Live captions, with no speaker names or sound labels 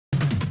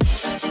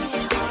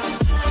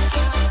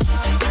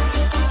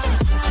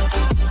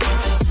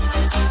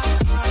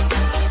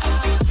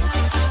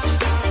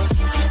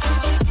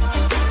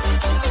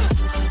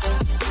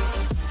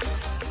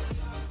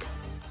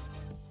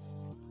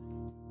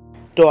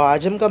तो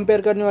आज हम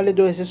कंपेयर करने वाले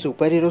दो ऐसे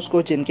सुपर हीरोज़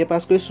को जिनके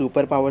पास कोई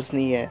सुपर पावर्स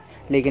नहीं है,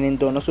 लेकिन इन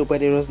दोनों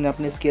सुपर हीरोज़ ने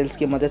अपनी स्किल्स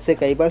की मदद से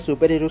कई बार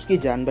सुपर हीरोज़ की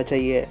जान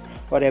बचाई है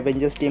और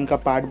एवेंजर्स टीम का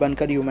पार्ट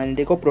बनकर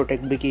ह्यूमैनिटी को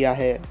प्रोटेक्ट भी किया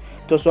है।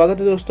 तो स्वागत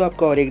है दोस्तों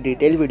आपका और एक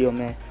डिटेल वीडियो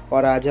में।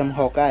 और आज हम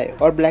हॉकाई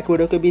और ब्लैक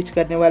विडो के बीच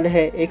करने वाले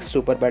हैं एक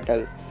सुपर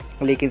बैटल।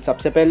 लेकिन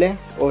सबसे पहले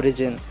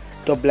ओरिजिन।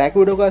 तो ब्लैक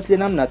विडो का असली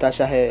नाम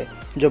नताशा है,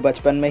 जो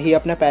बचपन में ही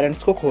अपने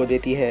पेरेंट्स को खो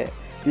देती है।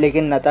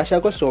 लेकिन नताशा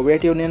को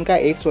सोवियत यूनियन का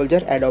एक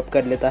सोल्जर अडॉप्ट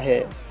कर लेता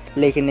है।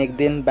 लेकिन एक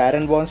दिन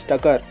बैरन वॉन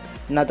स्टकर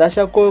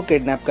नताशा को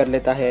किडनैप कर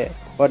लेता है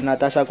और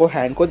नताशा को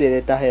हैंड को दे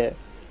देता है।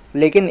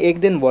 लेकिन एक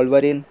दिन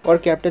वोल्वरिन और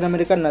कैप्टन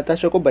अमेरिका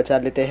नताशा को बचा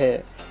लेते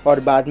हैं और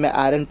बाद में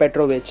आयरन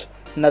पेट्रोविच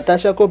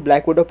नताशा को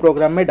ब्लैक विडो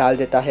प्रोग्राम में डाल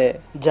देता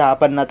है, जहां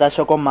पर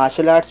नताशा को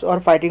मार्शल आर्ट्स और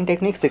फाइटिंग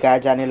टेक्निक सिखाया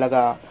जाने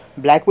लगा।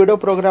 ब्लैक विडो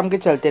प्रोग्राम के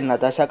चलते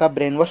नताशा का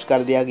ब्रेन वॉश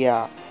कर दिया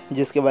गया,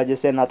 जिसकी वजह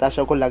से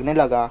नताशा को लगने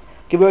लगा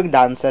कि वो एक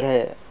डांसर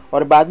है।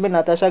 और बाद में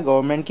नताशा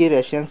गवर्नमेंट की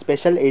रशियन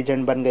स्पेशल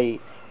एजेंट बन गई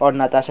और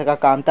नताशा का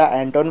काम था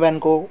एंटोन वैन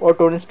को और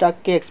टोनी स्टार्क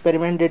के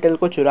एक्सपेरिमेंट डिटेल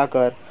को चुरा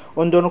कर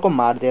उन दोनों को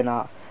मार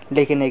देना।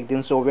 लेकिन एक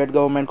दिन सोवियत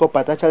गवर्नमेंट को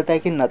पता चलता है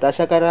कि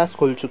नताशा का राज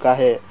खुल चुका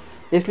है,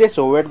 इसलिए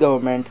सोवियत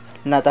गवर्नमेंट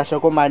नताशा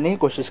को मारने की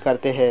कोशिश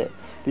करते हैं।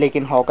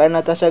 लेकिन हॉकाई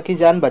नताशा की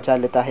जान बचा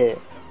लेता है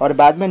और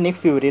बाद में निक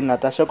फ्यूरी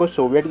नताशा को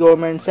सोवियत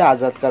गवर्नमेंट से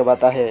आज़ाद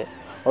करवाता है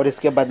और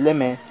इसके बदले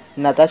में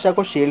नताशा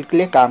को शील्ड के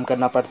लिए काम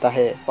करना पड़ता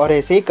है। और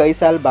ऐसे ही कई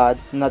साल बाद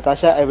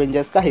नताशा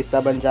एवेंजर्स का हिस्सा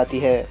बन जाती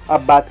है।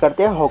 अब बात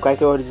करते हैं हॉकाई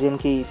के ओरिजिन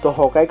की। तो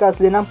हॉकाई का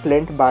असली नाम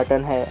क्लिंट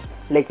बार्टन है,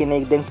 लेकिन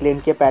एक दिन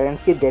क्लिंट के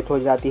पेरेंट्स की डेथ हो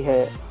जाती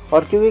है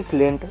और क्योंकि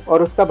क्लिंट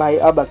और उसका भाई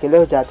अब अकेले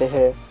हो जाते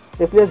हैं,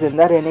 इसलिए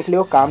जिंदा रहने के लिए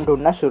वो काम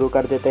ढूंढना शुरू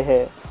कर देते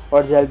हैं।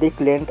 और जल्दी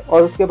क्लिंट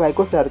और उसके भाई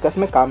को सर्कस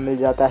में काम मिल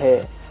जाता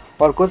है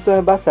और कुछ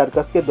समय बाद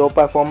सर्कस के दो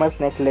परफॉर्मर्स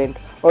ने क्लिंट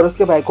और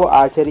उसके भाई को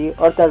आर्चरी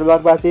और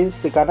तलवारबाजी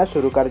सिखाना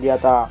शुरू कर दिया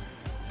था।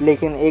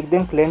 लेकिन एक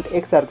दिन क्लिंट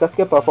एक सर्कस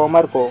के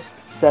परफॉर्मर को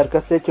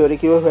सर्कस से चोरी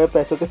किए हुए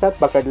पैसों के साथ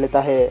पकड़ लेता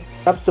है।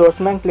 तब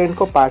सोर्समैन क्लिंट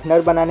को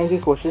पार्टनर बनाने की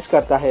कोशिश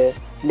करता है,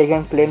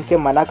 लेकिन क्लिंट के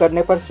मना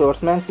करने पर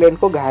सोर्समैन क्लिंट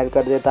को घायल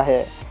कर देता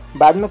है।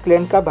 बाद में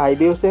क्लिंट का भाई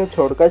भी उसे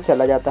छोड़कर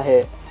चला जाता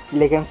है,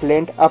 लेकिन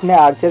क्लिंट अपने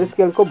आर्चरी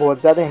स्किल को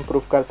बहुत ज़्यादा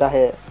इम्प्रूव करता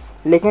है।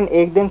 लेकिन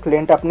एक दिन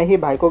क्लिंट अपने ही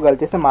भाई को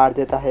गलती से मार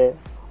देता है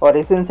और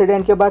इस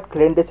इंसिडेंट के बाद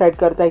क्लिंट डिसाइड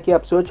करता है कि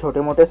अब से वो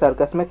छोटे मोटे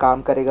सर्कस में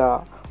काम करेगा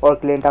और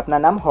क्लिंट अपना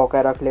नाम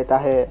हॉकाई रख लेता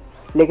है।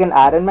 लेकिन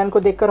आयरन मैन को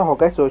देखकर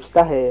हॉकाई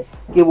सोचता है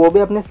कि वो भी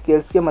अपने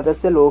स्किल्स की मदद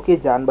से लोगों की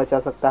जान बचा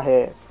सकता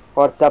है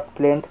और तब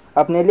क्लिंट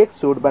अपने लिए एक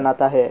सूट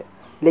बनाता है।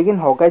 लेकिन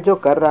हॉकाई जो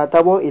कर रहा था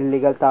वो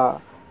इल्लीगल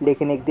था।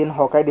 लेकिन एक दिन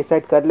हॉकाई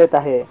डिसाइड कर लेता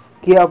है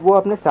कि अब वो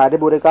अपने सारे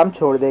बुरे काम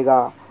छोड़ देगा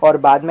और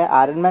बाद में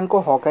आयरन मैन को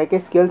हॉकाई के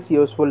स्किल्स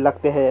यूज़फुल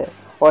लगते हैं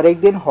और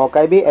एक दिन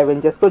हॉकाई भी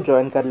एवेंजर्स को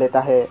ज्वाइन कर लेता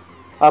है।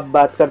 अब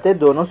बात करते हैं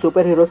दोनों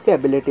सुपर हीरोज़ के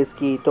एबिलिटीज़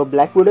की। तो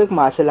ब्लैक विडो एक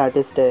मार्शल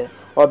आर्टिस्ट है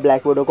और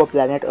ब्लैक विडो को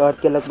प्लैनेट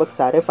अर्थ के लगभग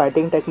सारे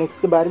फाइटिंग टेक्निक्स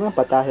के बारे में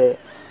पता है।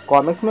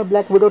 कॉमिक्स में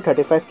black window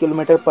 35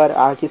 kilometre per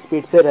hour की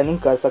स्पीड से रनिंग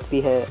कर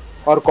सकती है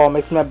और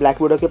कॉमिक्स में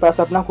ब्लैक विडो के पास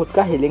अपना खुद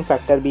का हीलिंग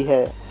फैक्टर भी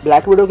है।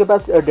 ब्लैक विडो के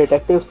पास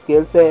डिटेक्टिव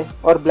स्किल्स है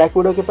और ब्लैक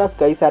विडो के पास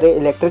कई सारे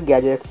इलेक्ट्रिक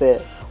गैजेट्स है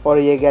और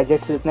ये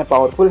गैजेट्स इतने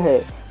पावरफुल है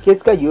कि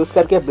इसका यूज़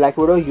करके ब्लैक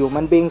विडो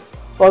ह्यूमन बींग्स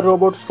और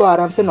रोबोट्स को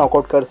आराम से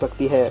नॉकआउट कर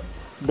सकती है।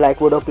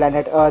 ब्लैक विडो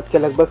प्लैनेट अर्थ के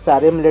लगभग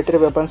सारे मिलिट्री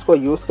वेपन्स को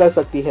यूज़ कर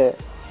सकती है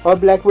और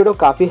ब्लैक विडो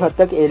काफ़ी हद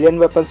तक एलियन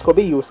वेपन्स को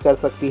भी यूज़ कर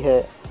सकती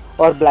है।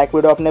 और ब्लैक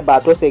विडो अपने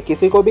बातों से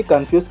किसी को भी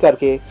कंफ्यूज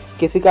करके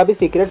किसी का भी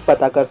सीक्रेट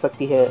पता कर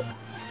सकती है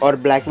और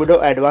ब्लैक विडो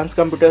एडवांस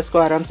कंप्यूटर्स को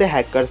आराम से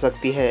हैक कर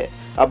सकती है।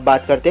 अब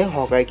बात करते हैं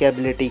हॉकाई की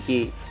एबिलिटी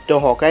की। तो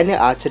हॉकाई ने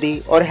आर्चरी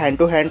और हैंड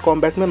टू हैंड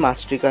कॉम्बैट में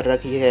मास्टरी कर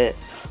रखी है।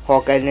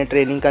 हॉकाई ने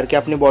ट्रेनिंग करके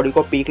अपनी बॉडी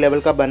को पीक लेवल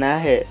का बनाया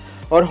है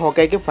और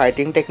हॉकाई के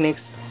फाइटिंग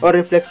टेक्निक्स और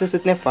रिफ्लेक्सेस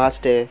इतने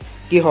फास्ट है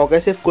कि हॉकाई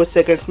सिर्फ कुछ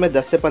सेकंड्स में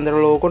 10 से 15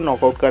 लोगों को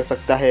नॉकआउट कर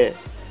सकता है।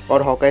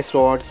 और हॉकाई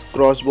स्वॉर्ड्स,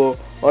 क्रॉसबो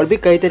और भी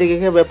कई तरीके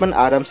के वेपन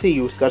आराम से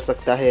यूज़ कर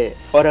सकता है।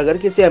 और अगर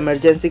किसी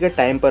इमरजेंसी के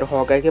टाइम पर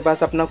हॉकाई के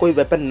पास अपना कोई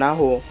वेपन ना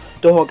हो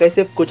तो हॉकाई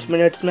सिर्फ कुछ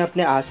मिनट्स में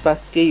अपने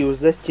आसपास की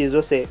यूजलेस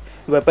चीज़ों से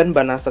वेपन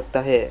बना सकता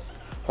है।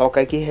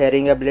 हॉकाई की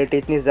हेयरिंग एबिलिटी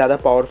इतनी ज़्यादा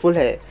पावरफुल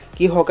है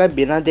कि हॉकाई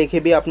बिना देखे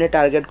भी अपने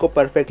टारगेट को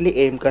परफेक्टली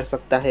एम कर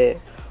सकता है।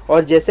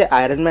 और जैसे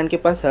आयरन मैन के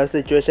पास हर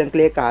सिचुएशन के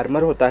लिए एक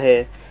आर्मर होता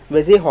है,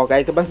 वैसे ही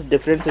हॉकाई के पास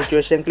डिफरेंट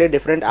सिचुएशन के लिए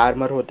डिफरेंट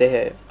आर्मर होते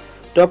हैं।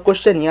 तो अब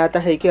क्वेश्चन ये आता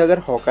है कि अगर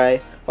हॉकाई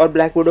और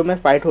ब्लैक विडो में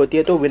फाइट होती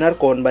है तो विनर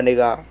कौन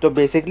बनेगा। तो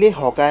बेसिकली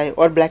हॉकाई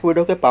और ब्लैक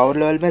विडो के पावर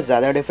लेवल में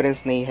ज़्यादा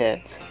डिफरेंस नहीं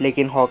है,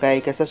 लेकिन हॉकाई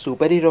एक ऐसा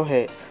सुपर हीरो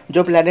है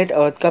जो प्लैनेट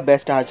अर्थ का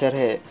बेस्ट आर्चर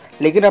है।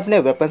 लेकिन अपने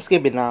वेपन्स के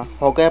बिना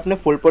हॉकाई अपने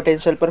फुल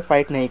पोटेंशियल पर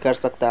फाइट नहीं कर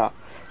सकता,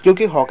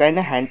 क्योंकि हॉकाई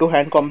ने हैंड टू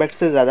हैंड कॉम्बैट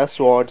से ज़्यादा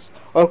स्वॉर्ड्स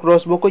और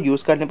क्रॉसबो को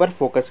यूज़ करने पर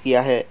फोकस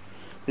किया है।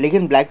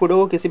 लेकिन ब्लैक विडो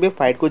को किसी भी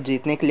फाइट को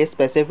जीतने के लिए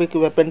स्पेसिफिक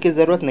वेपन की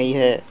ज़रूरत नहीं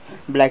है।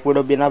 ब्लैक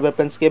विडो बिना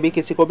वेपन्स के भी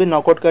किसी को भी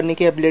नॉकआउट करने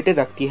की एबिलिटी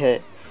रखती है,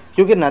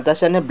 क्योंकि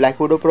नताशा ने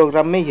ब्लैक विडो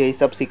प्रोग्राम में यही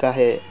सब सीखा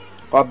है।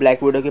 और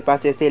ब्लैक विडो के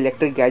पास ऐसे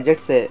इलेक्ट्रिक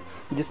गैजेट्स है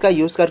जिसका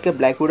यूज़ करके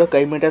ब्लैक विडो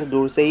कई मीटर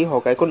दूर से ही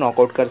हॉकाई को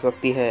नॉकआउट कर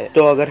सकती है।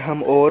 तो अगर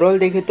हम ओवरऑल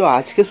देखें तो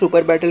आज के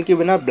सुपर बैटल की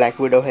विनर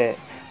ब्लैक विडो है,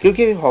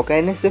 क्योंकि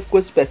हॉकाई ने सिर्फ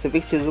कुछ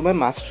स्पेसिफिक चीज़ों में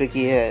मास्टरी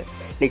की है।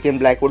 लेकिन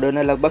ब्लैक विडो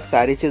ने लगभग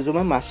सारी चीज़ों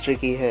में मास्टरी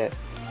की है।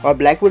 और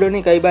ब्लैक विडो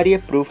ने कई बार ये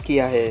प्रूव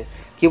किया है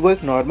कि वो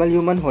एक नॉर्मल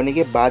ह्यूमन होने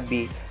के बाद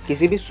भी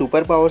किसी भी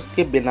सुपर पावर्स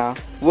के बिना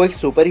वो एक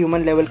सुपर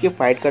ह्यूमन लेवल की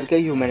फाइट करके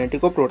ह्यूमैनिटी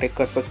को प्रोटेक्ट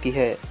कर सकती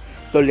है।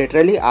 तो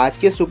लिटरली आज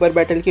के सुपर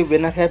बैटल की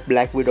विनर है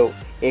ब्लैक विडो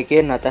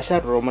एके नताशा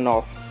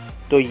रोमनॉफ।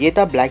 तो ये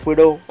था ब्लैक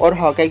विडो और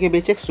हॉकाई के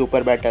बीच एक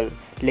सुपर बैटल।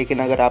 लेकिन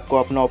अगर आपको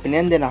अपना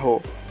ओपिनियन देना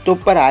हो तो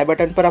ऊपर आई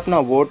बटन पर अपना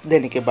वोट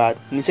देने के बाद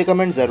नीचे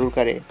कमेंट ज़रूर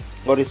करें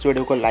और इस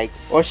वीडियो को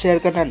लाइक और शेयर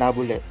करना ना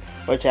भूलें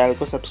और चैनल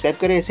को सब्सक्राइब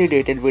करें ऐसी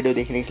डेटेड वीडियो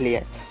देखने के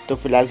लिए। तो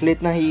फिलहाल के लिए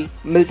इतना ही,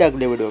 मिलते हैं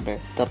अगले वीडियो में,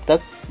 तब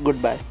तक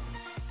गुड बाय।